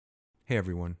Hey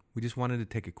everyone, we just wanted to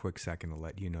take a quick second to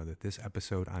let you know that this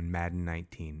episode on Madden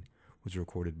 19 was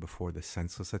recorded before the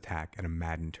senseless attack at a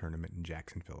Madden tournament in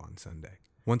Jacksonville on Sunday.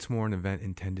 Once more, an event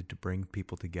intended to bring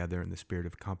people together in the spirit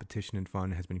of competition and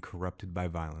fun has been corrupted by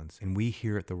violence, and we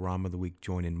here at the ROM of the Week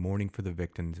join in mourning for the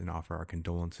victims and offer our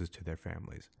condolences to their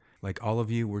families. Like all of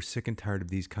you, we're sick and tired of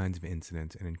these kinds of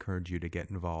incidents and encourage you to get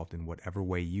involved in whatever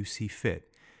way you see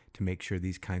fit to make sure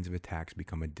these kinds of attacks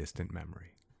become a distant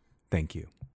memory. Thank you.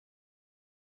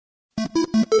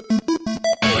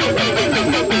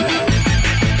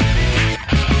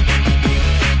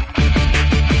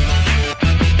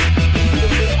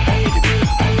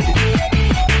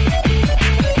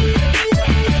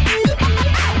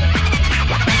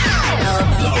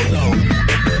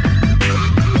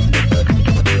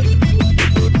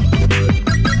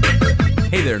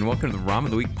 Hey there, and welcome to the ROM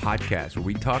of the Week podcast, where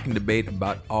we talk and debate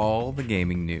about all the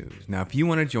gaming news. Now, if you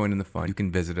want to join in the fun, you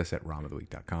can visit us at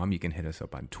romoftheweek.com. You can hit us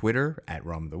up on Twitter at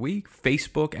ROM of the Week,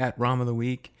 Facebook at ROM of the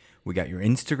Week. We got your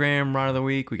Instagram, ROM of the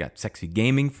Week. We got sexy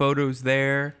gaming photos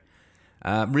there.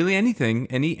 Really anything,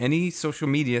 any social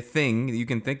media thing that you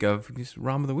can think of, just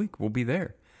ROM of the Week. We'll be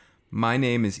there. My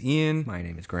name is Ian. My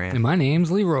name is Grant. And my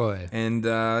name's Leroy. And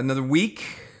another week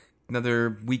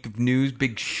of news,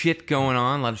 big shit going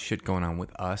on. A lot of shit going on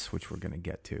with us, which we're going to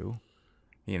get to.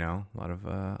 You know, a lot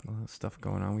of stuff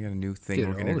going on. We got a new thing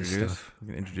we're going to introduce. We're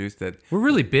going to introduce that. We're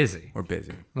really busy. We're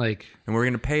busy. And we're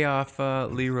going to pay off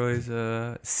Leroy's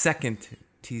second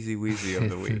Teasy Weezy of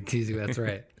the week. Teasy, that's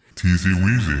right. Teasy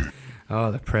Weezy.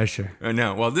 Oh, the pressure. I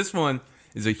know. Well, this one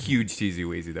is a huge Teasy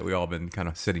Weezy that we all been kind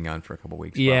of sitting on for a couple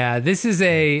weeks. Yeah, this is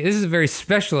a very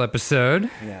special episode.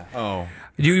 Yeah. Oh.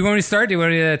 Do you want me to start? Do you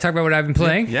want me to talk about what I've been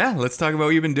playing? Yeah, let's talk about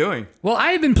what you've been doing. Well,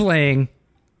 I have been playing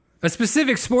a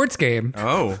specific sports game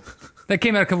Oh. that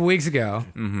came out a couple weeks ago.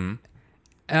 Mm-hmm.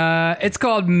 It's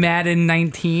called Madden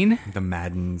 19. The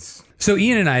Maddens. So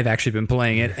Ian and I have actually been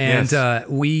playing it, and Yes.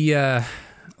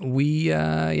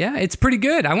 it's pretty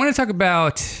good. I want to talk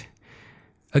about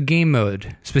a game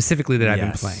mode specifically that I've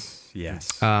been playing.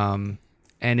 Yes.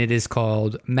 And it is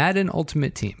called Madden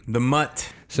Ultimate Team. The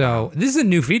Mutt. So this is a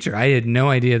new feature. I had no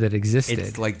idea that existed.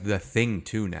 It's like the thing,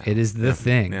 too, now. It is the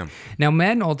thing. Yeah. Now,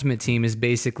 Madden Ultimate Team is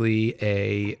basically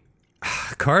a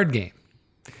card game.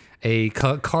 A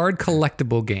card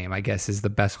collectible game, I guess, is the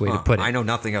best way to put it. I know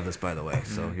nothing of this, by the way,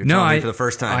 so you're telling me for the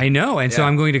first time. I know, and so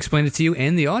I'm going to explain it to you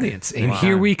and the audience. And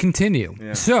here we continue.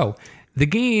 Yeah. So the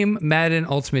game,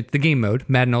 the game mode,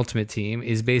 Madden Ultimate Team,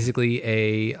 is basically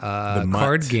a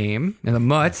card game. And the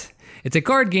Mutt, it's a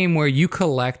card game where you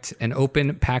collect and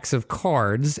open packs of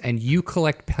cards, and you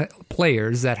collect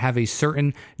players that have a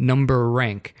certain number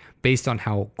rank based on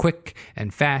how quick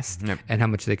and fast and how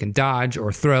much they can dodge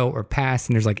or throw or pass.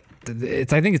 And there's I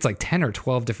think it's like 10 or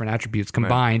 12 different attributes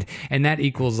combined, and that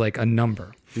equals like a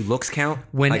number. Do looks count?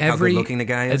 When like how good looking the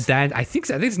guy is? I think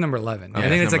it's number 11. Okay, I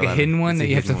think it's like 11. a hidden one that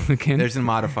you have to look in. There's a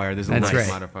modifier. There's a nice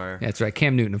modifier. That's right.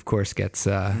 Cam Newton, of course, gets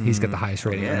he's got the highest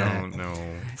rating. yeah. No.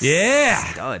 Yeah.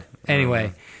 Stud.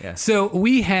 Anyway, Yeah. so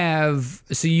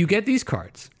you get these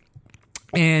cards,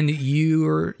 and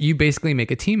you basically make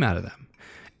a team out of them,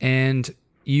 and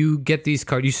you get these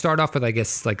cards. You start off with, I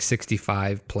guess, like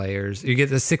 65 players. You get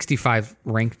the 65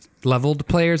 ranked leveled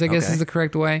players, I guess is the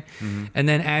correct way. Mm-hmm. And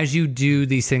then as you do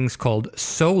these things called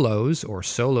solos or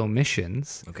solo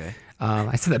missions. Okay.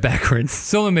 I said that backwards.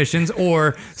 Solo missions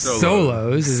or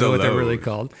solos is what they're really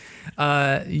called.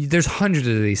 There's hundreds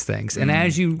of these things. And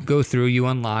as you go through, you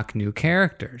unlock new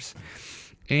characters.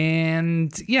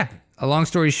 And yeah, a long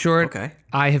story short,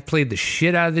 I have played the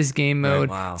shit out of this game mode.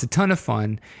 Wow. It's a ton of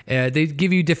fun. They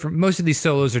give you most of these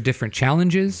solos are different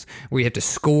challenges where you have to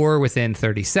score within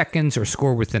 30 seconds or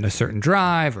score within a certain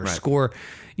drive or score,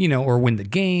 or win the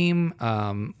game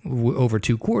over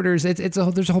 2 quarters. There's a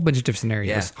whole bunch of different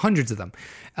scenarios, hundreds of them.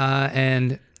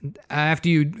 And after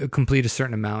you complete a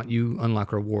certain amount, you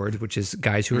unlock rewards, which is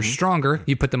guys who are stronger.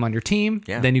 You put them on your team,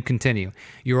 then you continue.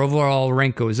 Your overall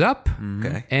rank goes up,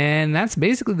 and that's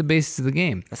basically the basis of the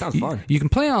game. That sounds fun. You can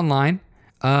play online.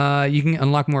 You can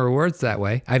unlock more rewards that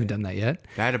way. I haven't done that yet.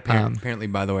 That apparently,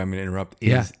 by the way, I'm going to interrupt,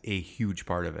 is a huge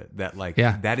part of it.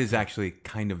 That is actually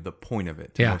kind of the point of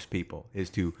it to most people,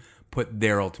 is to put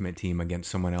their ultimate team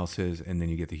against someone else's, and then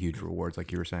you get the huge rewards,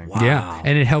 like you were saying. Wow. Yeah,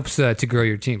 and it helps to grow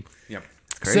your team. Yep.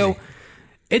 Crazy. So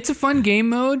it's a fun game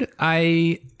mode.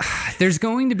 There's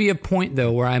going to be a point,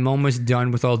 though, where I'm almost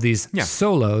done with all these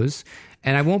solos,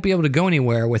 and I won't be able to go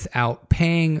anywhere without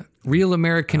paying real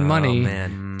American money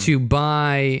to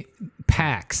buy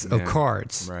packs of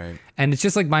cards. Right. And it's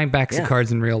just like buying packs of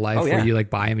cards in real life where you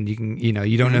buy them and you can,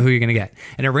 you don't know who you're going to get.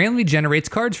 And it randomly generates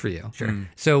cards for you. Sure.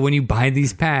 So when you buy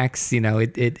these packs,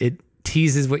 it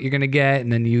teases what you're going to get,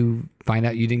 and then you find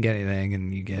out you didn't get anything,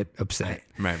 and you get upset.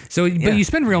 Right. So, but you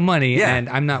spend real money, and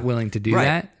I'm not willing to do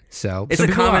that. So it's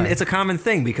a common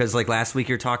thing because like last week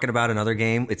you're talking about another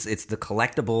game. It's the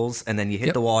collectibles, and then you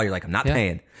hit the wall. You're like, I'm not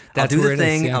paying. I'll do the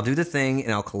thing. I'll do the thing,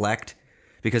 and I'll collect.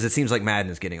 Because it seems like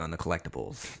Madden is getting on the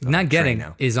collectibles. Not getting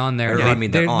now. is on there.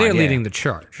 They're leading the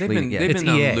charge. They've been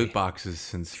on loot boxes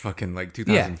since fucking like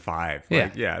 2005.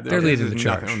 They're leading the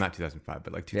charge. Not 2005,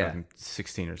 but like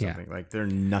 2016 or something. Like they're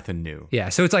nothing new. Yeah,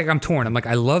 so it's like I'm torn. I'm like,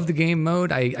 I love the game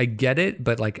mode. I get it,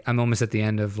 but like I'm almost at the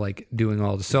end of like doing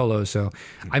all the solos, so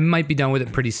I might be done with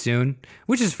it pretty soon,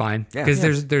 which is fine because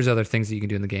there's other things that you can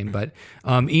do in the game. But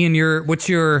Ian, what's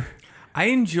your? I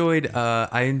enjoyed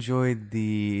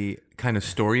the kind of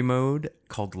story mode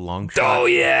called Long Shot. Oh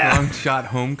yeah, Long Shot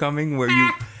Homecoming, where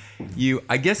you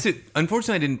I guess it.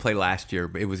 Unfortunately, I didn't play last year,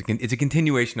 but it's a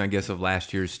continuation, I guess, of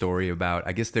last year's story about.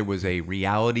 I guess there was a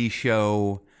reality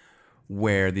show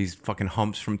where these fucking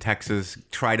humps from Texas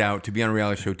tried out to be on a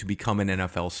reality show to become an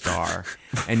NFL star,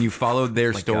 and you followed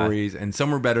their stories, and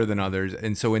some were better than others,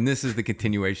 and so this is the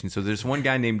continuation. So there's one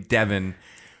guy named Devin,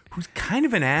 who's kind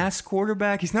of an ass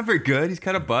quarterback. He's not very good. He's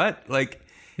got a butt. Like,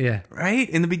 right?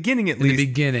 In the beginning, at least. He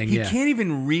can't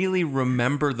even really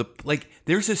remember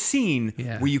there's a scene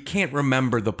where you can't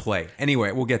remember the play.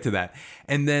 Anyway, we'll get to that.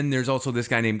 And then there's also this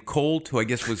guy named Colt, who I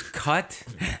guess was cut.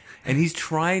 And he's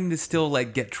trying to still,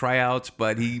 like, get tryouts,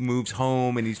 but he moves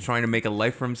home, and he's trying to make a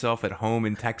life for himself at home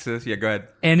in Texas. Yeah, go ahead.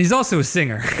 And he's also a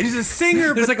singer. And he's a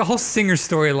singer. There's like a whole singer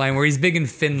storyline where he's big in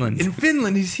Finland. In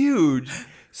Finland, he's huge.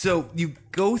 So you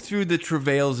go through the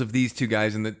travails of these two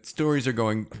guys, and the stories are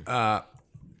going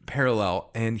parallel.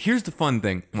 And here's the fun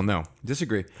thing. Well, no,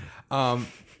 disagree.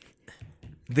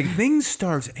 The thing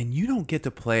starts, and you don't get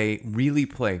to really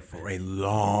play for a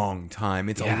long time.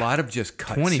 It's a lot of just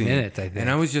cutscene. 20 minutes, I think. And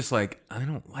I was just like, I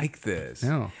don't like this.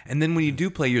 No. And then when you do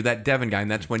play, you're that Devin guy,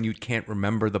 and that's when you can't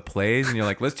remember the plays, and you're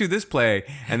like, let's do this play.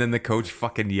 And then the coach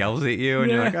fucking yells at you, and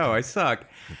you're like, oh, I suck.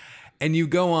 And you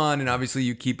go on, and obviously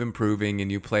you keep improving,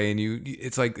 and you play, and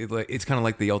it's kind of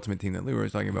like the Ultimate Team that Leroy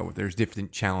was talking about, where there's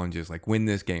different challenges, like win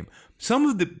this game. Some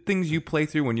of the things you play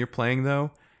through when you're playing,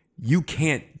 though, you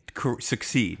can't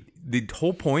succeed. The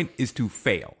whole point is to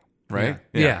fail, right?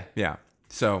 Yeah.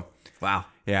 So, wow.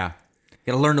 Yeah. You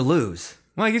got to learn to lose.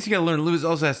 Well, I guess you got to learn to lose. It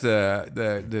also has to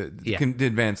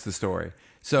advance the story.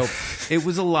 So it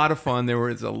was a lot of fun. There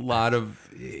was a lot of,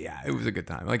 it was a good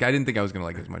time. Like, I didn't think I was going to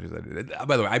like it as much as I did.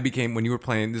 By the way, when you were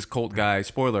playing, this Colt guy,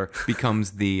 spoiler,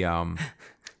 becomes the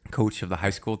coach of the high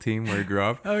school team where he grew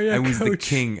up. Oh, yeah, I was the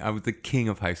king. I was the king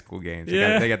of high school games.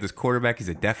 They got this quarterback. He's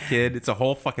a deaf kid. It's a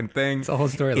whole fucking thing. It's a whole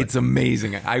story. It's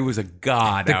amazing. I was a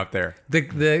god out there.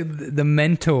 The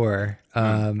mentor,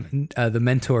 the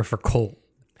mentor for Colt.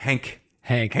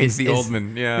 Hank the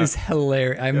Oldman, is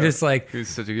hilarious. I'm just like,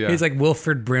 he's like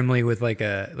Wilford Brimley with like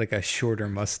a shorter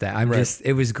mustache.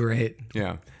 It was great.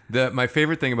 Yeah. My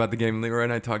favorite thing about the game, Leroy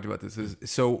and I talked about this, is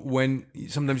so when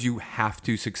sometimes you have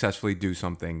to successfully do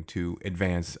something to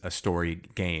advance a story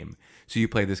game. So you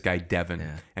play this guy Devin,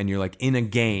 and you're like in a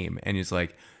game, and it's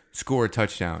like score a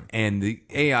touchdown, and the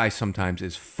AI sometimes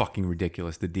is fucking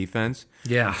ridiculous. The defense,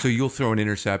 So you'll throw an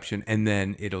interception, and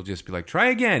then it'll just be like try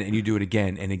again, and you do it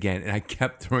again and again. And I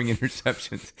kept throwing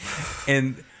interceptions,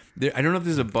 and I don't know if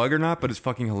this is a bug or not, but it's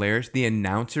fucking hilarious. The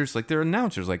announcers, like they're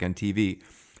announcers, like on TV,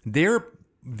 they're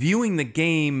viewing the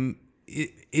game.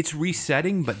 It's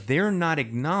resetting, but they're not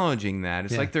acknowledging that.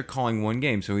 It's like they're calling one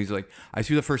game. So he's like, I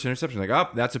threw the first interception. Like, oh,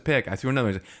 that's a pick. I threw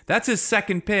another. Like, that's his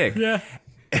second pick. Yeah.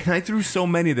 And I threw so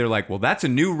many, they're like, well, that's a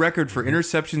new record for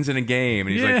interceptions in a game.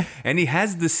 And he's like, and he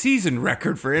has the season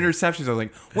record for interceptions. I was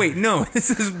like, wait, no, this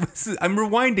is I'm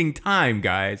rewinding time,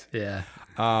 guys. Yeah.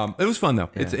 It was fun though.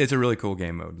 Yeah. It's a really cool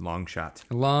game mode. Long shot.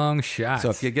 So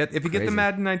if you get the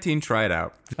Madden 19, try it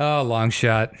out. Oh, long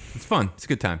shot. It's fun. It's a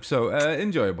good time. So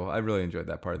enjoyable. I really enjoyed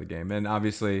that part of the game. And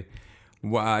obviously,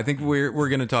 I think we're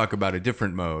going to talk about a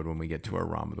different mode when we get to our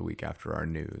ROM of the week after our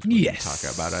news. We're talk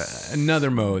about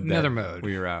another mode.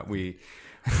 We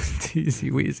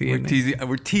Teasy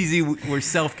weezy. We're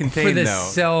self-contained for the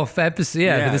though. For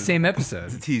the same episode.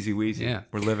 It's a teasy weezy. Yeah,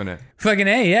 we're living it. Fucking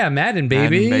A, Madden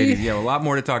baby. Yeah, a lot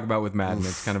more to talk about with Madden.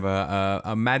 It's kind of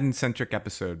a Madden-centric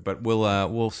episode, but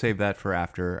we'll save that for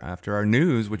after our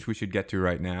news, which we should get to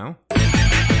right now.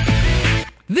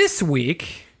 This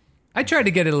week, I tried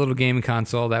to get a little game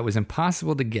console that was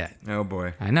impossible to get. Oh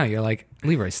boy! I know, you're like,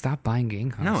 Leroy, stop buying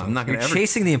game consoles. No, I'm not going to.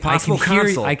 Chasing the impossible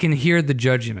console. I can hear the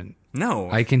judgment. No,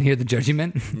 I can hear the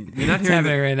judgment. You're not hearing it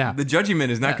right now. The judgment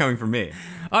is not coming from me.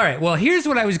 All right. Well, here's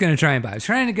what I was going to try and buy. I was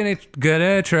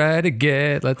gonna try to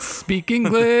get. Let's speak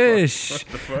English.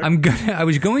 I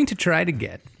was going to try to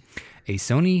get a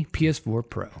Sony PS4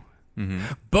 Pro.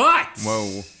 But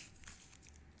Whoa.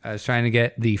 I was trying to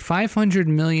get the 500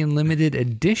 million limited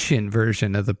edition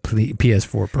version of the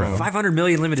PS4 Pro. 500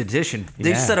 million limited edition.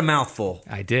 They've said a mouthful.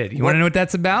 I did. You want to know what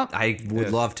that's about? I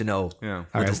would love to know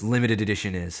what this limited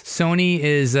edition is. Sony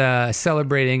is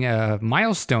celebrating a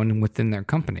milestone within their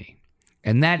company,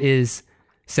 and that is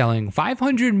selling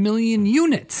 500 million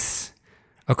units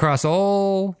across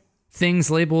all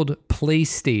things labeled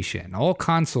PlayStation, all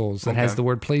consoles that has the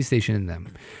word PlayStation in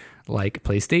them. Like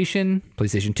PlayStation,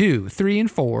 PlayStation 2, 3, and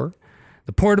 4,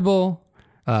 the portable,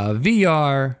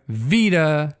 VR,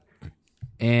 Vita,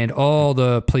 and all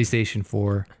the PlayStation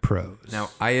 4 Pros. Now,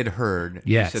 I had heard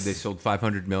you said they sold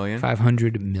 500 million.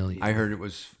 500 million. I heard it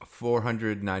was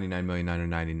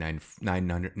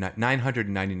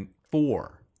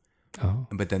 499,994. Oh.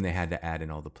 But then they had to add in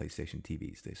all the PlayStation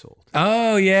TVs they sold.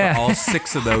 Oh, yeah. So all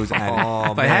 6 of those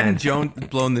added. If I hadn't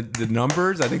blown the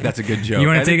numbers, I think that's a good joke. You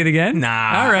want to take it again?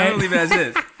 Nah. All right. I'll leave it as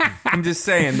is. I'm just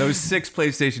saying, those 6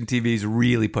 PlayStation TVs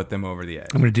really put them over the edge.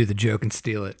 I'm going to do the joke and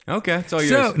steal it. Okay, it's all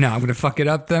yours. So, no, I'm going to fuck it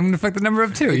up. I'm going to fuck the number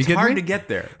up, too. It's you hard me? to get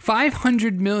there.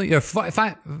 500 million. See?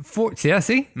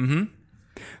 Mm-hmm.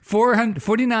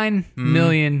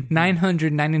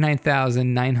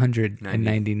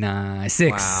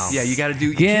 49,999,999. Wow. Yeah, you got to do.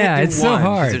 You Yeah, can't do it's one, so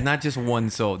hard. There's not just one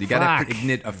sold. You got Fuck. to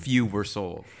admit a few were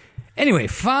sold. Anyway,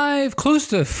 close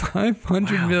to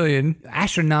 500 million,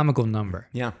 astronomical number.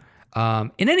 Yeah.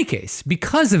 In any case,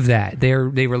 because of that, they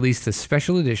released a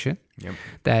special edition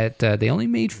that they only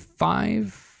made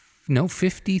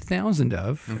 50,000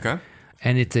 of. Okay.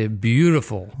 And it's a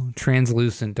beautiful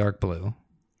translucent dark blue.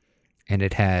 And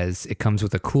it comes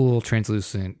with a cool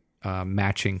translucent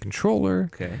matching controller.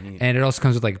 Okay. And it also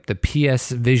comes with like the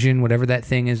PS Vision, whatever that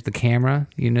thing is, the camera.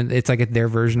 You know, it's like their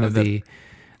version of the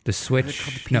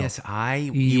Switch. PSI?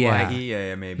 Yeah.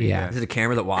 Yeah, maybe. Yeah. Is it a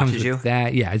camera that Comes watches with you?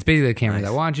 that. Yeah, it's basically a camera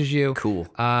that watches you. Cool.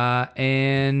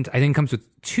 And I think it comes with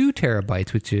 2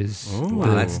 terabytes, which is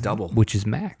Wow, that's double. which is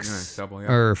max. Yeah, it's double,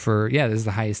 yeah. Or this is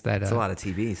the highest that That's a lot of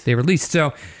TVs. they released.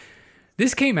 So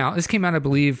this came out, I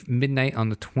believe, midnight on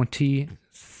the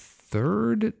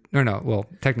 23rd. Or no, well,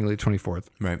 technically 24th.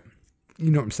 Right. You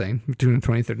know what I'm saying? Between the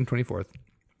 23rd and 24th.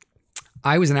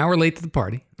 I was an hour late to the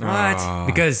party. What?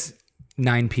 Because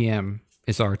 9 p.m.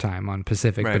 is our time on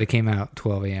Pacific, Right. but it came out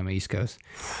 12 a.m. East Coast.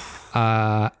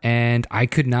 And I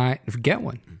could not get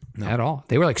one at all.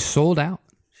 They were like sold out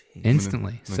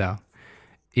instantly. So,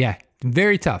 yeah,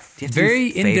 very tough. Do you have to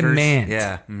Very do in favors? demand.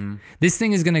 Yeah. This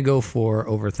thing is going to go for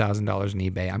over $1,000 on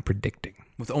eBay, I'm predicting.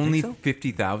 With only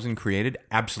 50,000 created,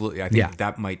 absolutely. I think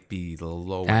that might be the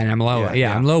low. And I'm low.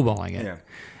 I'm lowballing it.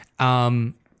 Yeah.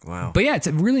 Wow. But yeah, it's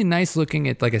a really nice looking.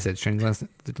 Like I said,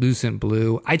 translucent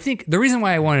blue. I think the reason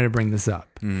why I wanted to bring this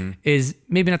up is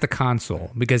maybe not the console,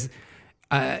 because,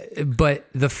 but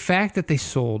the fact that they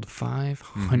sold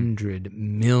 500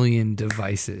 million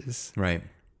devices, Right.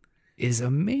 is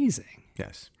amazing.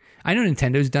 Yes. I know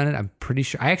Nintendo's done it. I'm pretty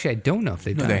sure. I don't know if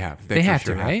they've No, done they it. have. They have for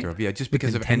to, sure right? have to. Yeah, just With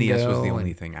because of Nintendo NES was the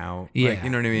only and- thing out. Yeah. Like, you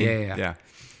know what I mean? Yeah.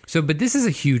 So, but this is a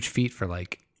huge feat for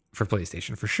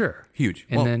PlayStation for sure. Huge.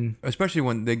 And then, especially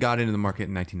when they got into the market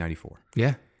in 1994.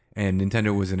 yeah, And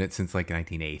Nintendo was in it since like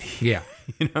 1980. yeah,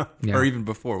 You know? Yeah. Or even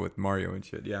before with Mario and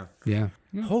shit. Yeah. yeah.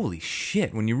 Holy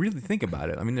shit. When you really think about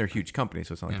it, I mean, they're a huge company,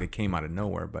 so it's not like they came out of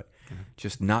nowhere, but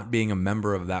just not being a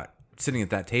member of that, sitting at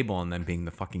that table and then being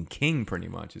the fucking king pretty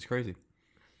much is crazy.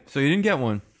 So you didn't get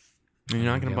one. You're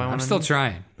not going to buy one? I'm still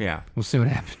trying. Yeah. We'll see what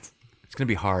happens. It's going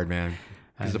to be hard, man.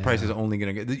 Because the price is only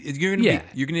going to get. You're going to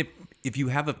you're going to, if you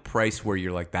have a price where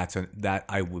you're like, that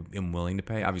I am willing to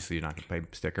pay, obviously you're not going to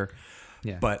pay sticker.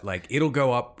 Yeah. But like it'll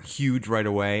go up huge right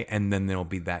away, and then there'll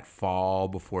be that fall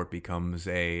before it becomes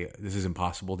this is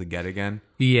impossible to get again.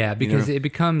 Yeah, because it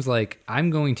becomes like I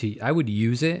would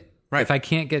use it. Right. If I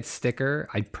can't get sticker,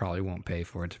 I probably won't pay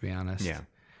for it, to be honest. Yeah.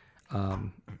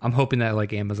 I'm hoping that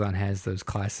like Amazon has those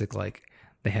classic, like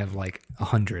they have like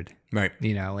 100, Right.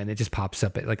 you know, and it just pops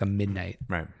up at like a midnight.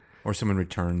 Right. Or someone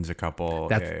returns a couple.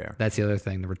 That's the other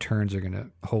thing. The returns are going to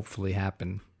hopefully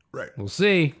happen. Right. We'll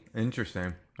see.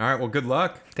 Interesting. All right. Well, good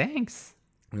luck. Thanks.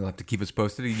 You'll have to keep us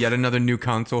posted. Yet another new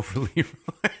console for Leroy.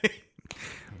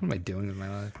 What am I doing with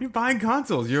my life? You're buying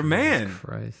consoles. You're a man.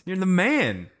 Christ. You're the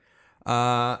man.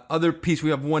 Other piece. We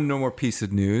have one more piece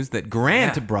of news that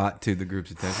Grant brought to the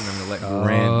group's attention. I'm going to let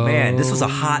Grant. Man, this was a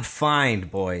hot find,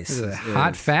 boys. Is it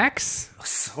hot facts?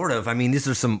 Sort of. I mean, these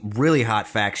are some really hot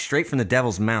facts straight from the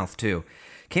devil's mouth, too.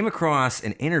 Came across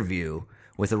an interview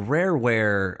with a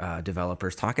Rareware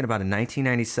developers talking about a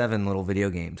 1997 little video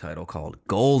game title called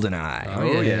GoldenEye.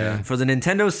 Oh, yeah. For the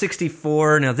Nintendo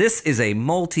 64. Now, this is a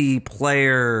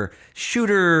multiplayer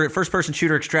shooter, first-person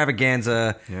shooter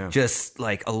extravaganza. Yeah. Just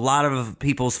like a lot of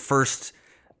people's first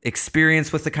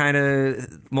experience with the kind of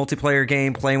multiplayer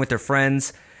game, playing with their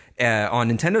friends on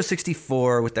Nintendo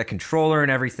 64 with that controller and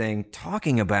everything,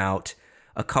 talking about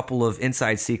a couple of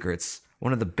inside secrets.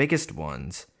 One of the biggest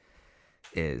ones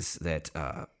is that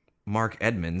Mark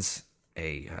Edmonds,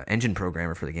 a engine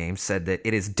programmer for the game, said that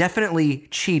it is definitely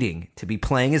cheating to be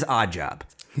playing as Oddjob.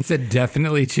 He said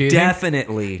definitely cheating?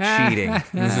 Definitely cheating.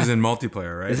 This is in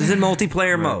multiplayer, right? This is in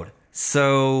multiplayer mode.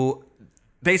 So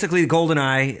basically,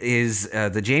 GoldenEye is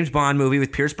the James Bond movie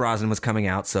with Pierce Brosnan was coming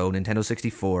out, so Nintendo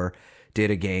 64 did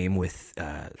a game with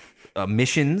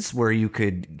missions where you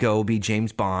could go be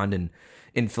James Bond and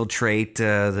infiltrate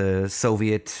the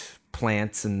Soviet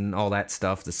plants and all that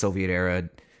stuff, the Soviet era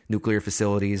nuclear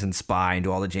facilities, and spy and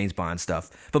do all the James Bond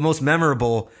stuff. But most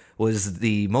memorable was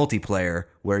the multiplayer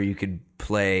where you could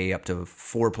play up to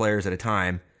 4 players at a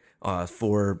time,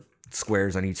 4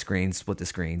 squares on each screen, split the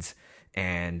screens.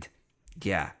 And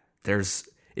yeah, it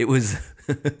was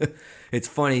it's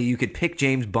funny. You could pick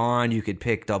James Bond, you could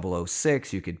pick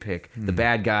 006, you could pick the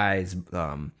bad guys.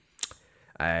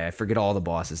 I forget all the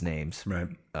bosses' names. Right.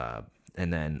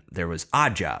 And then there was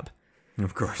Oddjob.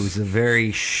 Of course. Who's a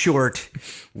very short,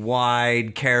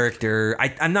 wide character.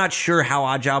 I'm not sure how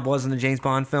Oddjob was in the James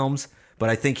Bond films, but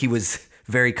I think he was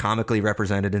very comically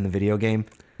represented in the video game.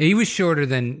 He was shorter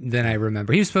than I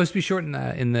remember. He was supposed to be short in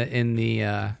the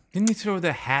Didn't he throw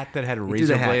the hat that had a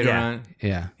razor blade on it?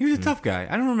 Yeah. He was a tough guy.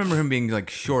 I don't remember him being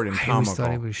like short and comical. I always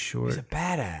thought he was short. He's a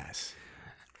badass.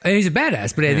 He's a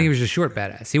badass, but I think he was just short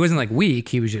badass. He wasn't like weak.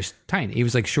 He was just tiny. He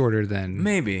was like shorter than...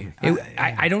 Maybe.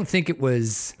 I don't think it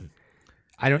was...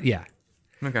 Yeah.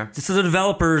 Okay. So the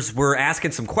developers were asking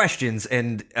some questions,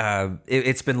 and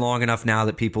it's been long enough now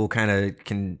that people kind of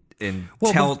can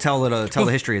tell the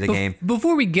history of the game.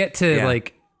 Before we get to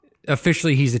like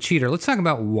officially he's a cheater, let's talk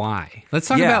about why. Let's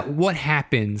talk about what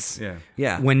happens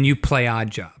when you play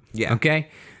Oddjob. Yeah. Okay?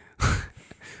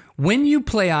 When you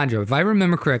play Oddjob, if I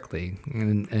remember correctly,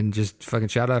 and just fucking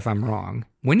shout out if I'm wrong,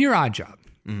 when you're Oddjob,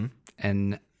 not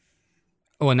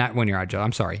when you're Oddjob,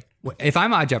 I'm sorry. If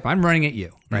I'm Oddjob, I'm running at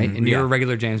you, right? And you're a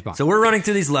regular James Bond. So we're running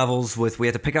through these levels we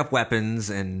have to pick up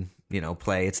weapons and,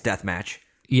 play. It's deathmatch.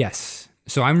 Yes.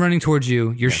 So I'm running towards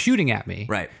you. You're shooting at me.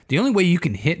 Right. The only way you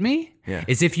can hit me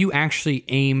is if you actually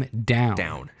aim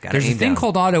down. There's a thing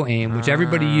called auto aim, which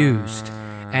everybody used.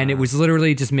 And it was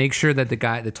literally just make sure that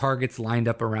the target's lined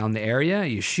up around the area.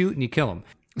 You shoot and you kill him.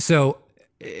 So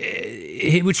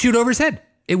it would shoot over his head.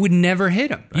 It would never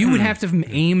hit him. You would have to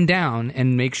aim down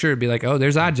and make sure it'd be like, oh,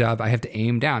 there's Oddjob. I have to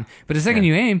aim down. But the second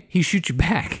you aim, he shoots you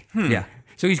back. Yeah.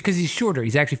 So because he's shorter,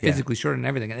 he's actually physically shorter and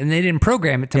everything. And they didn't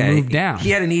program it to move down.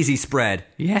 He had an easy spread.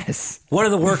 Yes. One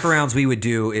of the workarounds we would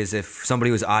do is if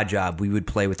somebody was Oddjob, we would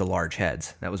play with the large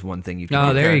heads. That was one thing you could do.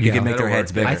 Oh, there you go. You could make their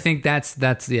heads bigger. I think that's.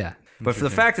 But for the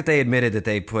fact that they admitted that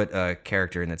they put a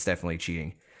character in, that's definitely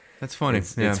cheating. That's funny.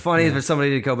 It's funny for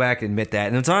somebody to go back and admit that.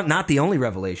 And it's not the only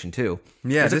revelation, too.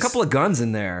 Yeah, there's a couple of guns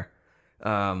in there.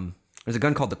 There's a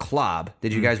gun called the Klob.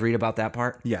 Did you guys read about that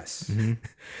part? Yes. Mm-hmm.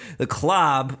 The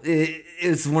Klob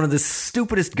is one of the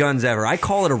stupidest guns ever. I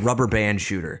call it a rubber band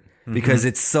shooter because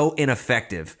it's so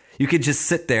ineffective. You could just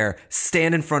sit there,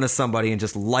 stand in front of somebody, and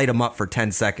just light them up for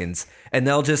 10 seconds. And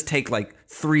they'll just take like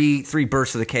three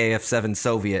bursts of the KF-7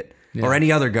 Soviet or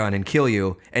any other gun and kill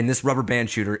you. And this rubber band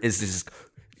shooter is just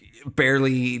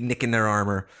barely nicking their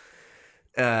armor.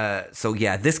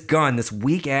 This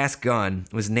weak-ass gun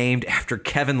was named after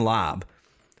Kevin Lobb,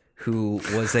 who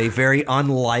was a very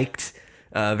unliked,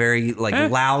 very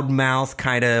loudmouth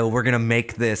kind of, we're going to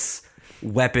make this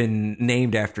weapon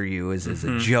named after you as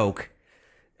a joke.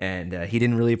 And he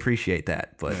didn't really appreciate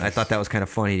that, but I thought that was kind of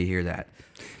funny to hear that.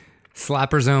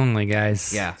 Slappers only,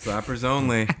 guys. Yeah, slappers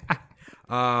only.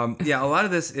 A lot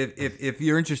of this, if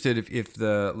you're interested, if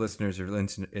the listeners are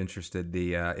interested,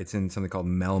 it's in something called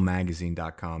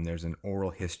melmagazine.com. There's an oral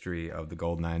history of the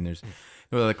GoldenEye, and there's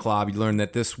the Klob. You learn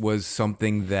that this was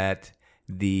something that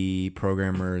the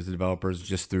programmers, the developers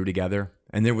just threw together,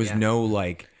 and there was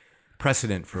no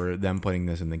precedent for them putting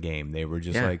this in the game. They were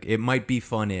just it might be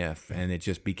fun if, and it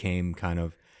just became kind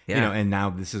of and now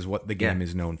this is what the game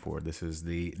is known for. This is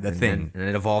the thing, and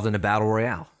it evolved into Battle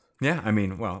Royale. Yeah, I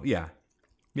mean, well, yeah.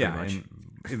 Yeah, and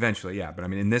eventually, yeah. But I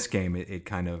mean, in this game, it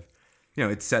kind of,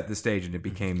 it set the stage and it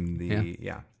became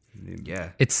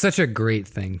It's such a great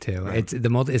thing too. Right.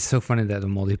 It's so funny that the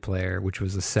multiplayer, which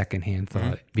was a secondhand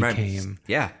thought, became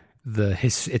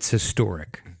it's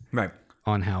historic. Right.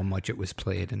 on how much it was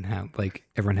played and how like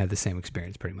everyone had the same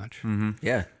experience pretty much. Mm-hmm.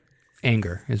 Yeah.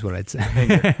 Anger is what I'd say.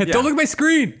 Yeah. Don't look at my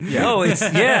screen. Yeah. No,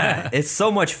 it's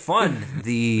so much fun.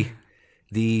 The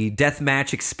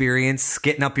deathmatch experience,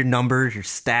 getting up your numbers, your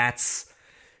stats,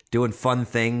 doing fun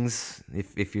things.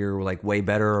 If you're like way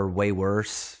better or way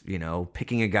worse, you know,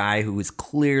 picking a guy who is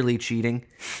clearly cheating.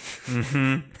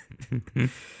 Mm-hmm.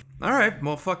 All right,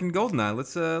 well, fucking GoldenEye.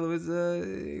 Let's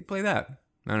play that.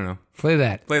 I don't know. Play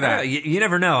that. You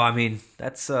never know. I mean,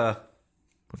 that's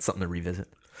something to revisit.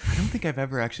 I don't think I've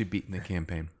ever actually beaten the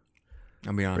campaign.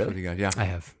 I'll be honest with you guys. Yeah, I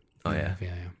have. Oh yeah.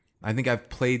 I think I've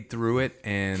played through it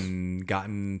and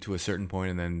gotten to a certain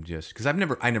point, and then just because I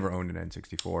never owned an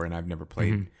N64, and I've never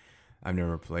played. Mm-hmm. I've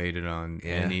never played it on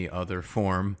any other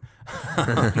form. I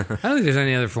don't think there's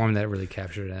any other form that really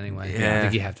captured it anyway. Yeah. I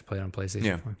think you have to play it on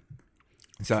PlayStation 4.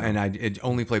 So, and I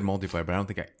only played multiplayer, but I don't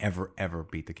think I ever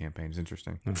beat the campaign. It's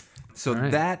interesting. So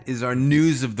that is our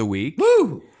news of the week.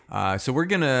 Woo! So we're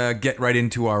going to get right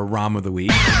into our ROM of the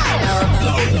week.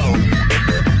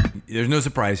 There's no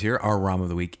surprise here. Our ROM of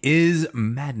the week is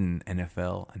Madden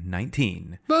NFL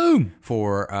 19. Boom!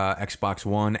 For Xbox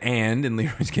One and, in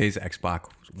Leroy's case, Xbox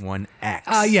One X.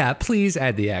 Yeah, please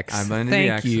add the X.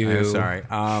 Thank you. I'm sorry.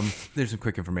 There's some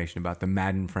quick information about the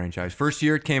Madden franchise. First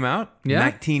year it came out,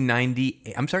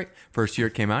 1990. I'm sorry. First year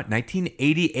it came out,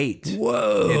 1988.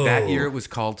 Whoa! And that year it was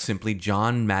called simply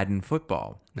John Madden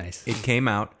Football. Nice. It came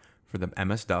out for the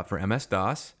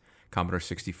MS-DOS, Commodore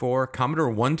 64, Commodore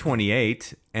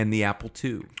 128, and the Apple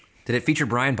II. Did it feature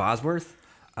Brian Bosworth?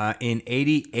 In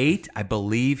 88, I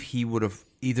believe he would have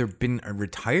either been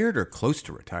retired or close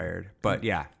to retired. But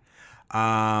yeah.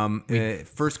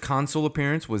 First console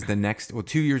appearance was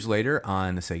 2 years later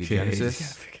on the Sega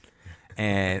Genesis.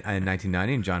 And in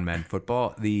 1990 in John Madden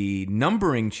Football. The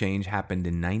numbering change happened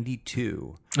in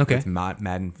 92. Okay.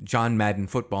 With John Madden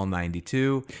Football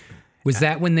 92. Was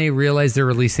that when they realized they're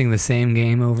releasing the same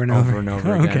game over and over? Over and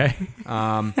over again.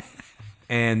 Okay.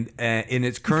 And in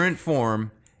its current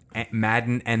form,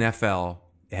 Madden NFL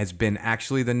has been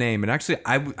actually the name. And actually,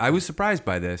 I was surprised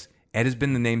by this. It has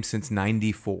been the name since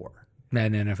 94.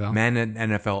 Madden NFL? Madden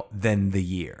NFL, then the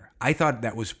year. I thought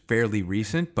that was fairly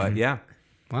recent, but yeah.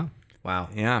 Wow.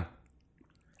 Yeah.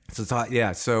 So,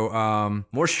 So,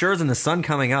 more sure than the sun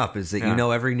coming up is that you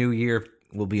know every new year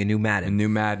will be a new Madden. A new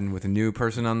Madden with a new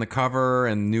person on the cover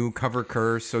and new cover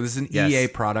curse. So this is an EA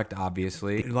product,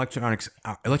 obviously. Electronic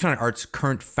Arts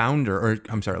founder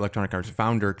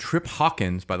Trip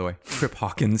Hawkins, by the way. Trip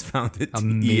Hawkins founded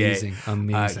EA.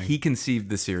 Amazing. He conceived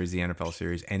the series, the NFL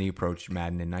series, and he approached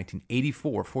Madden in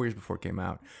 1984, 4 years before it came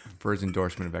out, for his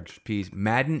endorsement of XP's.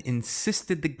 Madden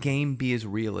insisted the game be as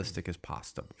realistic as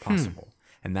possible.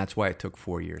 And that's why it took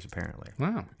 4 years, apparently.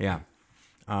 Wow. Yeah.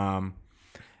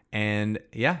 And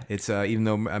yeah, it's even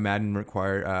though Madden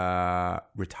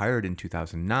retired in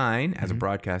 2009 as a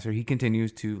broadcaster, he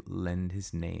continues to lend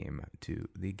his name to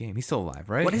the game. He's still alive,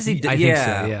 right? What is he? I think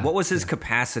so, yeah. What was his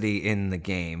capacity in the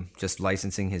game? Just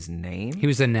licensing his name? He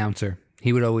was an announcer.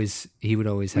 He would always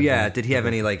have. Yeah. Did he have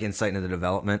any like insight into the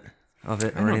development of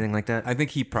it or anything like that? I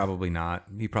think he probably not.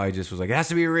 He probably just was like, it has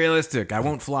to be realistic. I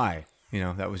won't fly. You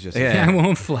know, that was just I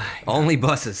won't fly. Only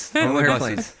buses. Only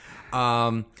airplanes.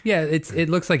 It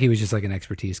looks like he was just like an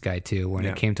expertise guy too. When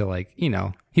it came to like, you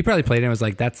know, he probably played it and was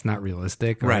like, "That's not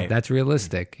realistic," or, right? "That's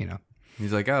realistic," you know.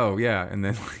 He's like, "Oh yeah," and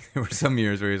then there were some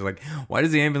years where he's like, "Why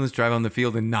does the ambulance drive on the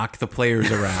field and knock the players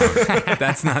around?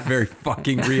 That's not very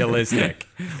fucking realistic."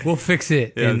 We'll fix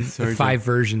it in 5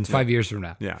 versions, 5 years from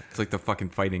now. Yeah, it's like the fucking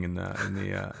fighting in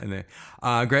the.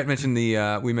 Grant mentioned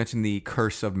we mentioned the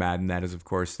curse of Madden. That is, of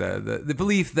course, the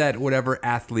belief that whatever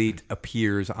athlete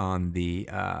appears on the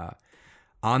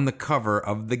cover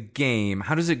of the game,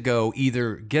 how does it go?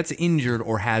 Either gets injured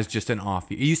or has just an off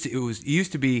year. It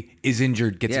used to be is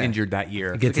injured, gets injured that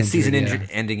year. Gets like a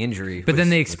season-ending injury. But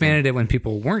then they expanded it when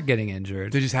people weren't getting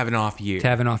injured. They just have an off year. To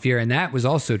have an off year, and that was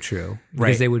also true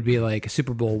because they would be like a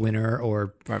Super Bowl winner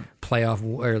or playoff,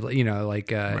 or you know,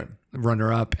 like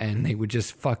runner up, and they would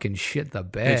just fucking shit the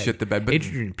bed. But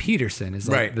Adrian Peterson is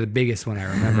like the biggest one I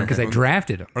remember because I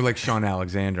drafted him. Or like Sean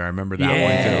Alexander, I remember that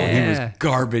one too. He was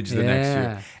garbage the next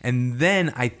year. And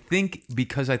then I think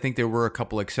there were a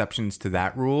couple exceptions to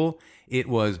that rule. It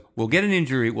was, we'll get an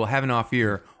injury, we'll have an off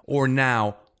year, or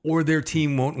their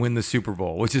team won't win the Super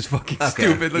Bowl, which is fucking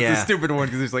stupid. That's a stupid one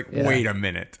because it's like, wait a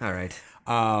minute. All right.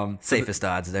 Safest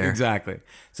odds there. Exactly.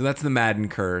 So that's the Madden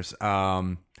curse.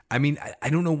 I mean, I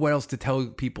don't know what else to tell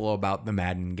people about the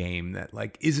Madden game that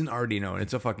like isn't already known.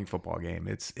 It's a fucking football game.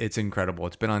 It's incredible.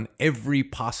 It's been on every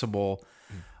possible.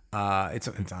 It's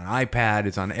on iPad.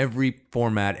 It's on every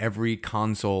format, every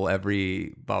console,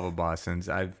 every blah blah blah. Since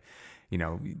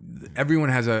everyone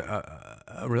has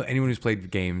anyone who's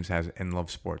played games and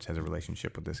loves sports has a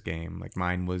relationship with this game. Like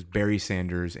mine was Barry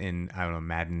Sanders in, I don't know,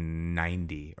 Madden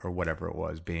 90 or whatever it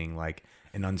was, being like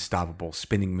an unstoppable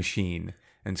spinning machine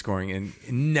and scoring and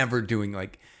never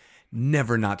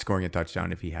not scoring a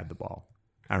touchdown if he had the ball.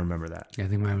 I remember that. Yeah, I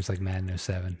think mine was like Madden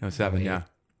 07. 07, yeah.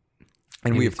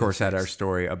 And we, of course, had our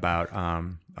story about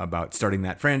starting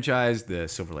that franchise, the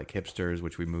Silver Lake Hipsters,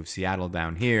 which we moved Seattle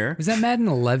down here. Was that Madden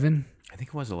 11? I think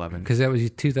it was 11. Because that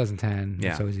was 2010.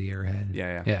 Yeah. So it was a year ahead.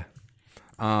 Yeah.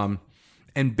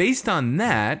 And based on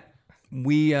that,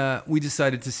 we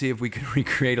decided to see if we could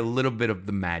recreate a little bit of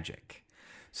the magic.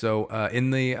 So in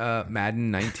the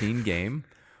Madden 19 game,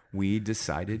 we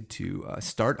decided to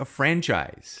start a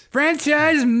franchise.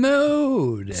 Franchise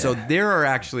mode! So there are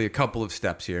actually a couple of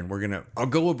steps here, and I'll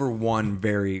go over one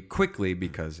very quickly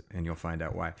and you'll find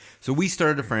out why. So we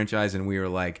started a franchise, and we were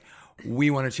like, we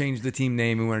want to change the team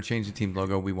name, we want to change the team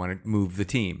logo, we want to move the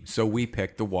team. So we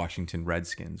picked the Washington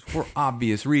Redskins for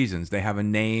obvious reasons. They have a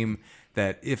name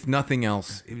that, if nothing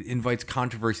else, it invites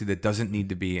controversy that doesn't need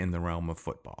to be in the realm of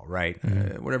football, right?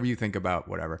 Mm-hmm. Whatever you think about,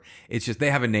 whatever. It's just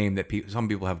they have a name that some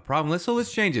people have a problem with, so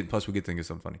let's change it. Plus, we could think of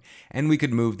something funny. And we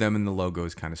could move them, and the logo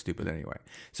is kind of stupid anyway.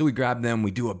 So we grab them,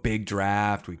 we do a big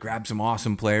draft, we grab some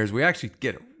awesome players. We actually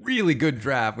get a really good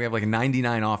draft. We have like a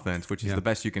 99 offense, which is the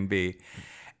best you can be.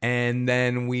 And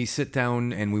then we sit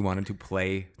down, and we wanted to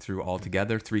play through all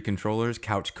together, 3 controllers,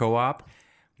 couch co-op.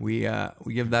 We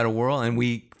give that a whirl, and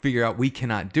we figure out we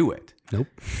cannot do it. Nope.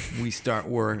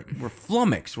 We're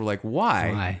flummoxed. We're like,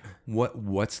 why?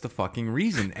 What's the fucking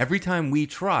reason? Every time we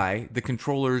try, the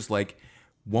controllers like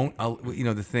won't.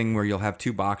 The thing where you'll have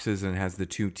 2 boxes and it has the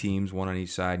 2 teams, one on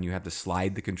each side, and you have to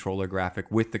slide the controller graphic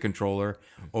with the controller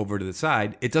over to the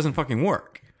side. It doesn't fucking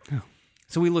work. Oh.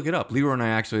 So we look it up. Leroy and I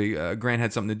actually, Grant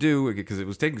had something to do because it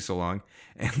was taking so long,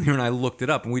 and Leroy and I looked it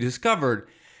up, and we discovered.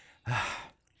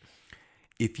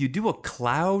 If you do a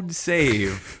cloud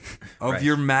save of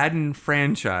your Madden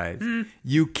franchise,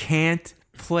 you can't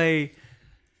play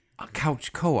a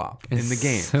couch co-op in the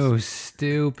game. So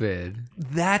stupid.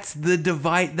 That's the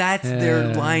divide. That's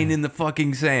their line in the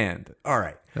fucking sand. All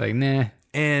right. Like, nah.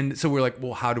 And so we're like,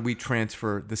 well, how do we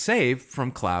transfer the save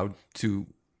from cloud to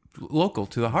local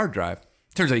to the hard drive?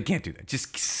 Turns out you can't do that.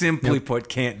 Just simply put,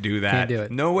 can't do that. Can't do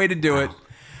it. No way to do it.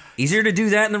 Easier to do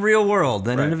that in the real world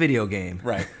than in a video game.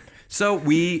 Right. So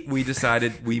we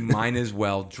decided we might as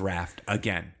well draft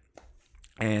again.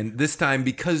 And this time,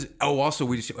 because,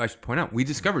 also, I should point out, we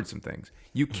discovered some things.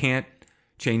 You can't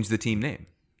change the team name.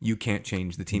 You can't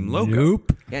change the team logo.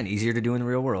 Nope. Yeah, and easier to do in the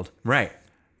real world. Right.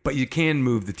 But you can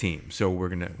move the team. So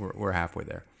we're halfway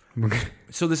there.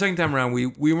 So the second time around,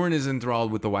 we weren't as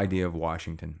enthralled with the idea of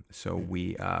Washington. So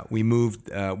we moved,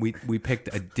 we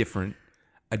picked a different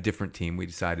team. We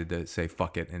decided to say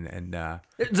fuck it and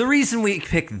the reason we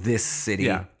picked this city.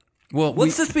 Yeah. Well,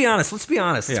 let's just be honest. Let's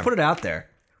put it out there.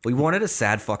 We wanted a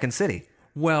sad fucking city.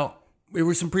 Well, there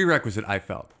were some prerequisites I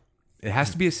felt. It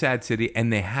has to be a sad city,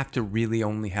 and they have to really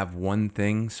only have one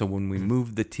thing. So when we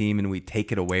move the team and we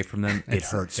take it away from them, it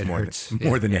hurts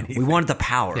more than anything. We wanted the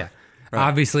power. Yeah. Right.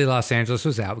 Obviously, Los Angeles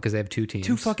was out because they have 2 teams.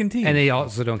 2 fucking teams. And they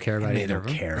also don't care about either of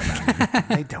them. They don't care about it.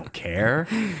 They don't care.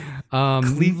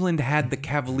 Cleveland had the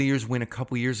Cavaliers win a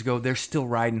couple years ago. They're still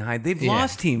riding high. They've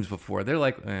lost teams before. They're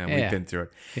like, we've been through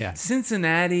it. Yeah.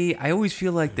 Cincinnati, I always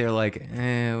feel like they're like,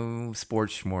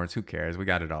 sports schmorts. Who cares? We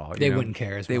got it all. They wouldn't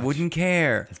care as much. They wouldn't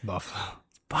care. It's Buffalo.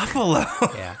 Buffalo.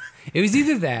 Yeah. It was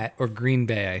either that or Green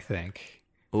Bay, I think.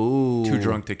 Ooh, too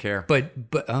drunk to care. But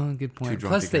good point.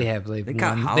 Plus,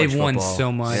 they've won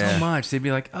so much. So much. They'd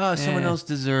be like, someone else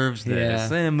deserves this.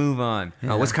 Move on.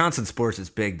 Yeah. Wisconsin sports is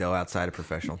big though outside of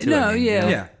professional too. No,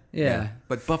 yeah.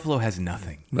 But Buffalo has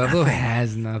nothing. Buffalo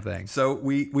has nothing. So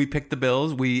we picked the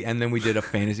Bills. And then we did a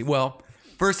fantasy. Well,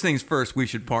 first things first, we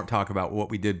should talk about what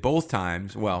we did both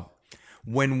times. Well,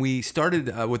 when we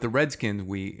started with the Redskins,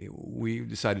 we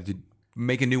decided to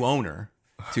make a new owner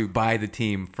to buy the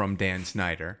team from Dan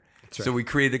Snyder. Right. So we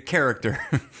created a character.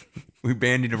 We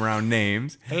bandied around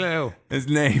names. Hello. His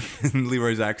name, in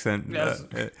Leroy's accent,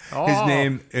 his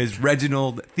name is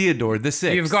Reginald Theodore the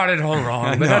Sixth. You've got it all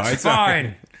wrong, but that's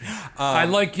fine. I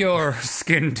like your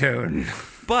skin tone.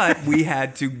 But we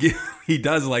had to give... He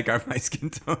does like my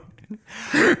skin tone.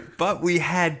 But we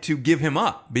had to give him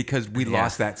up because we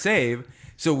lost that save.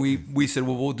 So we said,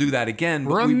 well, we'll do that again.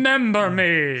 But Remember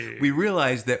me. We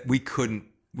realized that we couldn't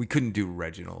do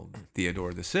Reginald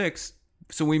Theodore the Sixth,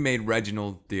 so we made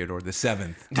Reginald Theodore the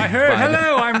Seventh. I heard.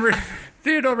 Hello, I'm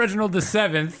Theodore Reginald the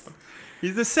Seventh.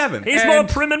 He's the 7th. He's more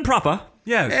prim and proper.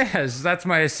 Yes. that's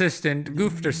my assistant,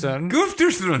 Goofterson.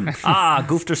 Goofterson.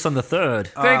 Goofterson the third.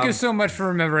 Thank you so much for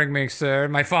remembering me, sir.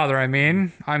 My father, I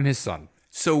mean. I'm his son.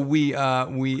 So we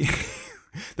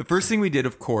the first thing we did,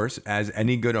 of course, as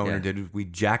any good owner did, was we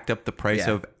jacked up the price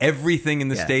of everything in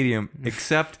the stadium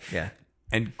except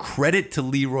and credit to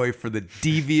Leroy for the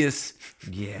devious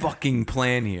fucking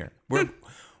plan here.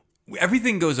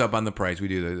 Everything goes up on the price. We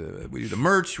do the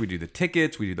merch, we do the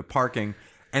tickets, we do the parking,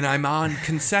 and I'm on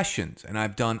concessions, and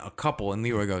I've done a couple, and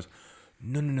Leroy goes,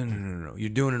 No, you're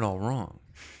doing it all wrong.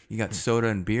 You got soda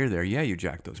and beer there. Yeah, you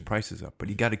jacked those prices up, but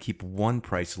you got to keep one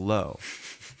price low.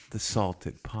 The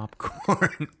salted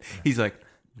popcorn. He's like,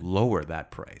 lower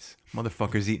that price.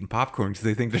 Motherfuckers eating popcorn because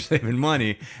they think they're saving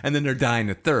money, and then they're dying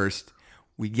of thirst.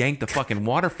 We yanked the fucking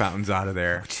water fountains out of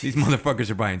there. These motherfuckers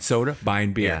are buying soda,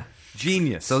 buying beer. Yeah.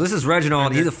 Genius. So this is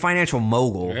Reginald. He's a financial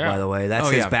mogul, by the way. That's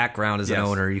his background as an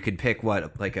owner. You could pick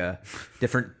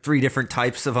three different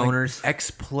types of owners.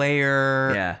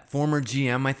 Ex-player, former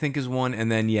GM, I think is one, and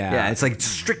then it's like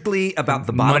strictly about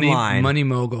the bottom line. Money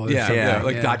mogul.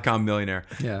 .com millionaire.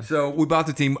 Yeah. So we bought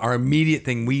the team. Our immediate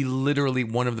thing, we literally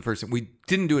one of the first. We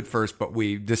didn't do it first, but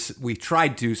we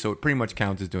tried to. So it pretty much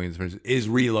counts as doing this first. Is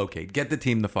relocate, get the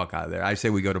team the fuck out of there. I say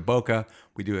we go to Boca.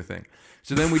 We do a thing.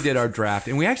 So then we did our draft,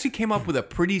 and we actually came up with a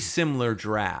pretty similar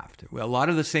draft. A lot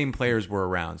of the same players were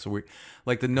around. So we,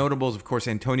 like the notables, of course,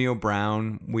 Antonio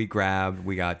Brown, we grabbed.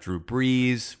 We got Drew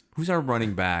Brees. Who's our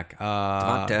running back?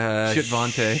 Shitvante.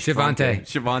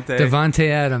 Davante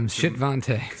Adams.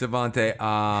 Shitvante.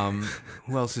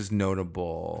 Who else is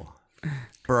notable?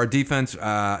 For our defense,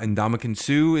 Ndamukong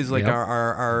Suh is like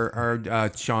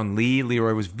our Sean Lee.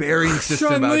 Leroy was very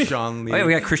insistent about Sean Lee. Oh, yeah,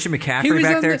 we got Christian McCaffrey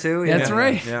back there too. That's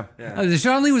right. Yeah.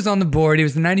 Sean Lee was on the board. He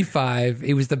was the 95.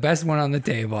 He was the best one on the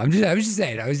table. I was just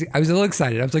saying. I was a little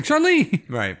excited. I was like, Sean Lee.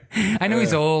 Right. I know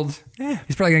he's old. Yeah.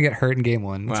 He's probably gonna get hurt in game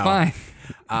one. It's fine.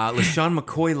 LaShawn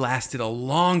McCoy lasted a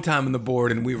long time on the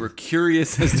board, and we were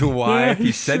curious as to why.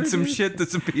 He said some shit to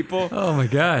some people. Oh, my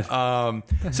God.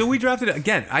 So we drafted,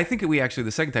 again, I think we actually,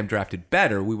 the second time, drafted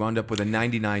better. We wound up with a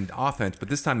 99 offense, but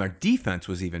this time our defense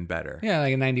was even better. Yeah,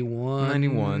 like a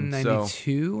 91,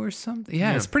 92 or something.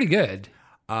 Yeah, it's pretty good.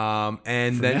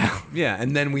 And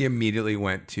then we immediately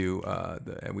went to,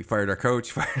 and we fired our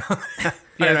coach.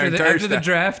 After the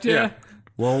draft, yeah.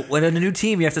 Well, when in a new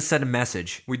team, you have to send a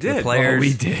message. We did. The players,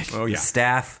 we did. The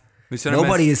staff.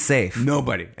 Nobody is safe.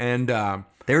 Nobody. And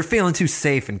they were feeling too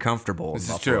safe and comfortable. This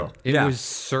is true. It was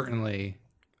certainly.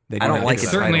 I don't like it.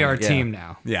 Certainly our team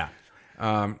now. Yeah.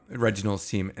 Reginald's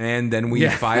team. And then we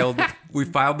filed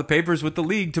the papers with the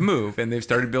league to move, and they've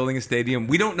started building a stadium.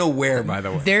 We don't know where, by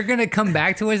the way. They're going to come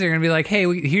back to us. They're going to be like, hey,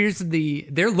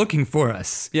 they're looking for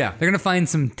us. Yeah. They're going to find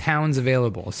some towns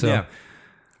available. So. Yeah.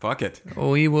 Fuck it.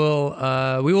 We will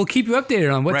keep you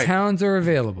updated on what towns are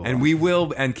available, and we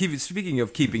will. And speaking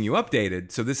of keeping you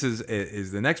updated, so this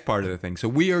is the next part of the thing. So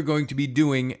we are going to be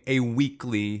doing a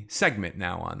weekly segment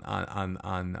now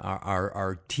on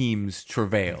our team's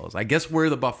travails. I guess we're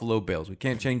the Buffalo Bills. We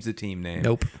can't change the team name.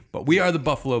 Nope. But we are the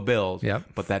Buffalo Bills. Yep.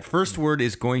 But that first word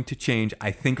is going to change, I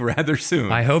think, rather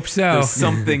soon. I hope so. The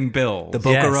something Bills. The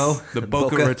Boca Row. The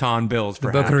Boca Raton Bills.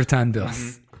 The Boca Raton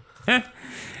Bills. Mm-hmm.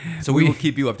 So we will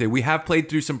keep you updated. We have played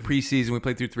through some preseason. We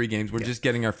played through 3 games. We're just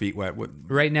getting our feet wet.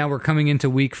 Right now, we're coming into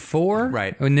week 4.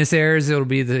 Right. When this airs, it'll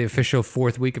be the official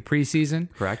 4th week of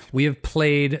preseason. Correct. We have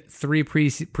played 3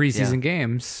 preseason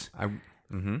games. And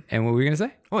what were we going to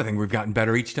say? Oh, I think we've gotten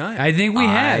better each time. I think we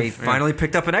have. I finally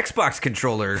picked up an Xbox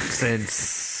controller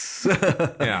since...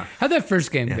 Yeah. How'd that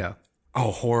first game go?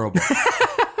 Oh, horrible.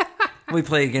 We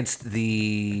play against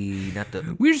we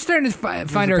were just starting to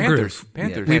find our Panthers. groove.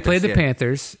 Panthers. We played the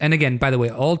Panthers, and again, by the way,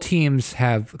 all teams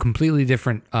have completely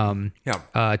different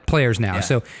players now. Yeah.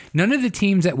 So none of the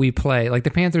teams that we play, like the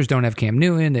Panthers, don't have Cam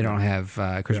Newton, they don't have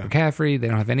Chris McCaffrey, they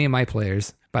don't have any of my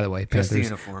players. By the way,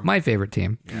 Panthers, my favorite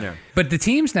team. Yeah. But the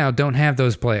teams now don't have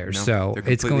those players, so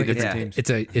it's going. Teams.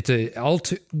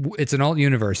 It's an alt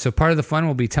universe. So part of the fun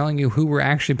will be telling you who we're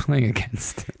actually playing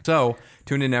against. So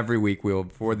tune in every week.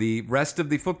 For the rest of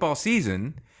the football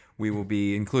season, we will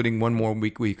be including one more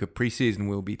week of preseason.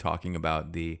 We'll be talking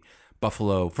about the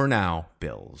Buffalo, for now,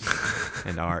 Bills,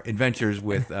 and our adventures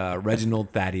with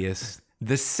Reginald Thaddeus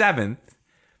the 7th.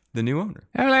 The new owner.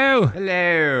 Hello.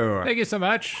 Hello. Thank you so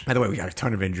much. By the way, we got a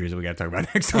ton of injuries that we got to talk about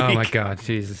next week. Oh, my God.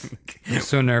 Jesus. I'm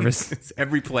so nervous. It's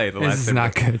every play. This is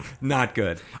not good. Not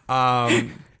good.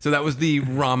 So that was the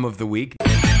ROM of the week.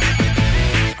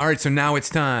 All right, so now it's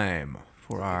time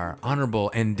for our honorable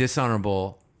and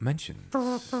dishonorable mentions.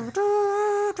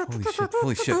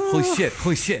 Holy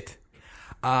shit.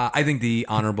 I think the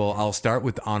honorable. I'll start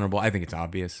with the honorable. I think it's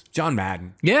obvious. John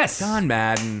Madden. Yes, John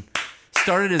Madden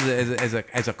started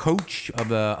as a coach of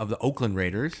the Oakland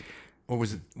Raiders. Or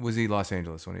was he Los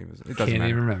Angeles when he was? It doesn't Can't matter.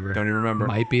 even remember. Don't even remember.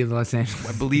 Might be Los Angeles.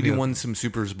 I believe he won some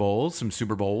Super Bowls.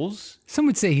 Some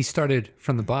would say he started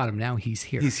from the bottom. Now he's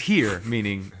here. He's here,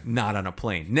 meaning not on a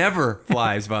plane. Never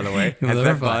flies, by the way. Has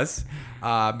that bus.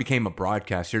 Became a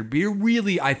broadcaster. But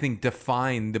really, I think,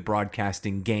 defined the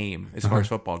broadcasting game as far as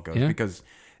football goes. Yeah. Because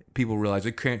people realize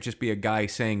it can't just be a guy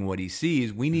saying what he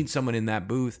sees. We need someone in that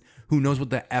booth who knows what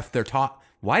the F they're talking.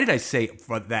 Why did I say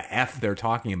what the F they're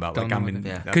talking about? Don't like I'm know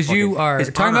in because you are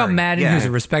talking about Madden, who's a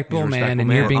respectable man,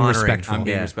 and you're being respectful. I'm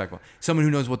being respectful. Someone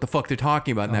who knows what the fuck they're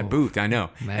talking about in that booth. I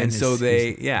know. Madden and so and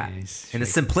it's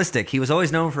simplistic. He was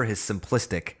always known for his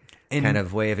simplistic kind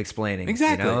of way of explaining.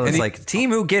 Exactly. You know? It's like team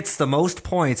who gets the most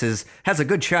points has a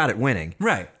good shot at winning.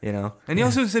 Right. You know? And he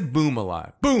also said boom a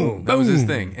lot. Boom. That was his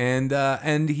thing.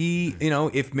 And he,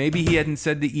 if maybe he hadn't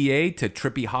said to EA, to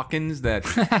Trippy Hawkins, that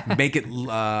make it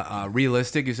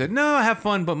realistic, he said, no, have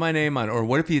fun, put my name on it. Or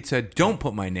what if he had said, don't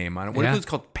put my name on it? What if it was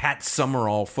called Pat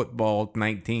Summerall Football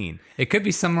 19? It could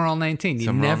be Summerall 19.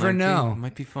 You never know. It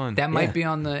might be fun. That might be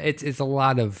on the. It's a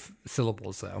lot of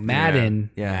syllables though.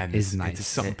 Madden is nice. It's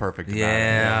something perfect about it.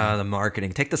 Yeah, the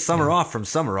marketing. Take the summer off from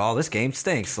Summerall. This game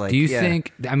stinks. Like, do you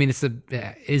think? I mean,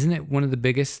 isn't it one of the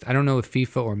biggest? I don't know if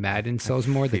FIFA or Madden sells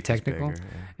more. The technical, bigger,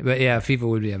 but FIFA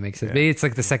would be. That makes sense. But it's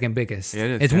like the second biggest. Yeah,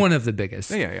 it is, it's one of the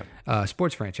biggest.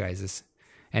 Sports franchises,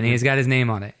 and he's got his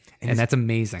name on it, and that's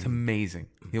amazing. It's amazing.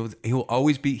 He will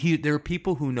always be. There are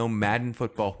people who know Madden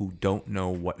football who don't know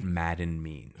what Madden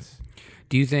means.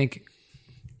 Do you think?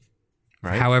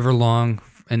 Right. However long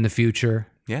in the future,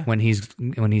 Yeah. when he's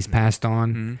passed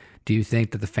on, do you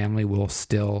think that the family will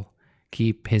still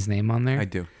keep his name on there? I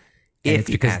do. And If it's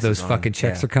he because passes those on, fucking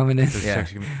checks are coming in.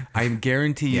 I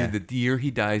guarantee you that the year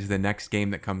he dies, the next game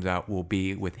that comes out will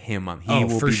be with him on. He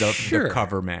will for be the sure.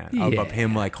 cover man Yeah. of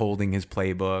him, like holding his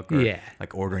playbook or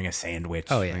like ordering a sandwich.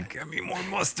 Oh, yeah. Like, give me more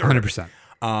mustard. 100%.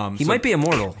 He might be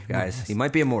immortal, guys. He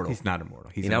might be immortal. He's not immortal.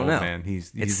 He's You an don't old know. man. He's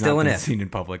still not an been if. seen in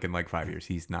public in like 5 years.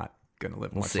 He's not going to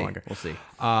live much longer. We'll see.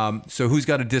 So who's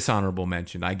got a dishonorable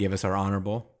mention? I gave us our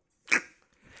honorable.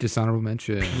 Dishonorable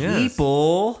mention.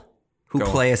 People who Go.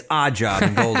 play as Oddjob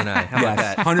in GoldenEye. How about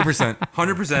that? 100%.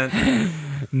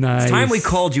 100%. Nice. It's time we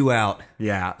called you out.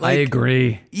 Yeah. I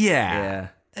agree. Yeah.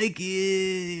 Like,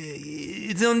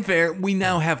 it's unfair. We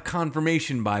now have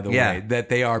confirmation, by the way, that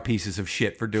they are pieces of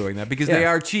shit for doing that because they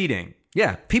are cheating.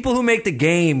 Yeah. People who make the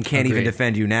game can't even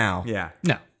defend you now. Yeah.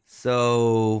 No.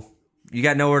 So you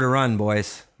got nowhere to run,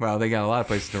 boys. Well, they got a lot of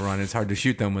places to run. It's hard to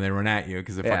shoot them when they run at you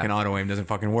because the fucking auto aim doesn't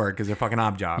fucking work because they're fucking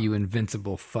Oddjob. You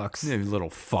invincible fucks. You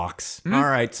little fucks. All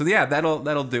right. So, yeah,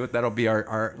 that'll do it. That'll be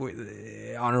our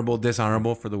honorable,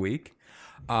 dishonorable for the week.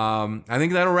 I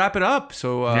think that'll wrap it up.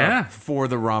 So, for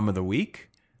the ROM of the week,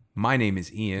 my name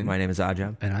is Ian. My name is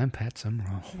Oddjob. And I'm Pat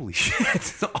Summerall. Holy shit.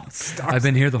 It's all stars. I've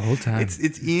been here the whole time.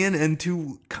 It's Ian and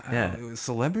two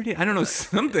celebrity. I don't know,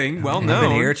 something well I've known.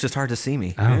 been here. It's just hard to see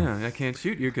me. Yeah, I can't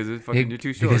shoot you because you're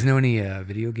too short. You guys know any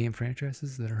video game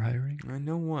franchises that are hiring? I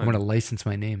know one. I want to license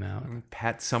my name out.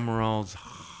 Pat Summerall's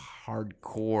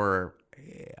hardcore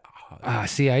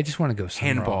See, I just want to go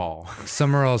handball.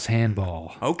 Summerall's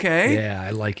handball. Okay. Yeah,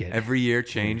 I like it. Every year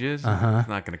changes. It's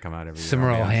not going to come out every year.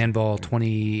 Summerall handball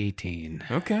 2018.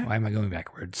 Okay. Why am I going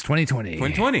backwards? 2020.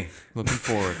 2020. Looking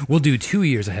forward. We'll do 2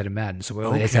 years ahead of Madden, so we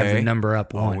always have the number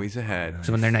up one. Always ahead.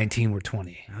 So when they're 19, we're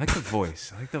 20. I like the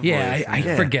voice. Yeah, voice.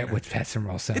 I forget what Pat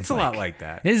Summerall sounds It's a lot like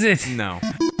that. Is it? No.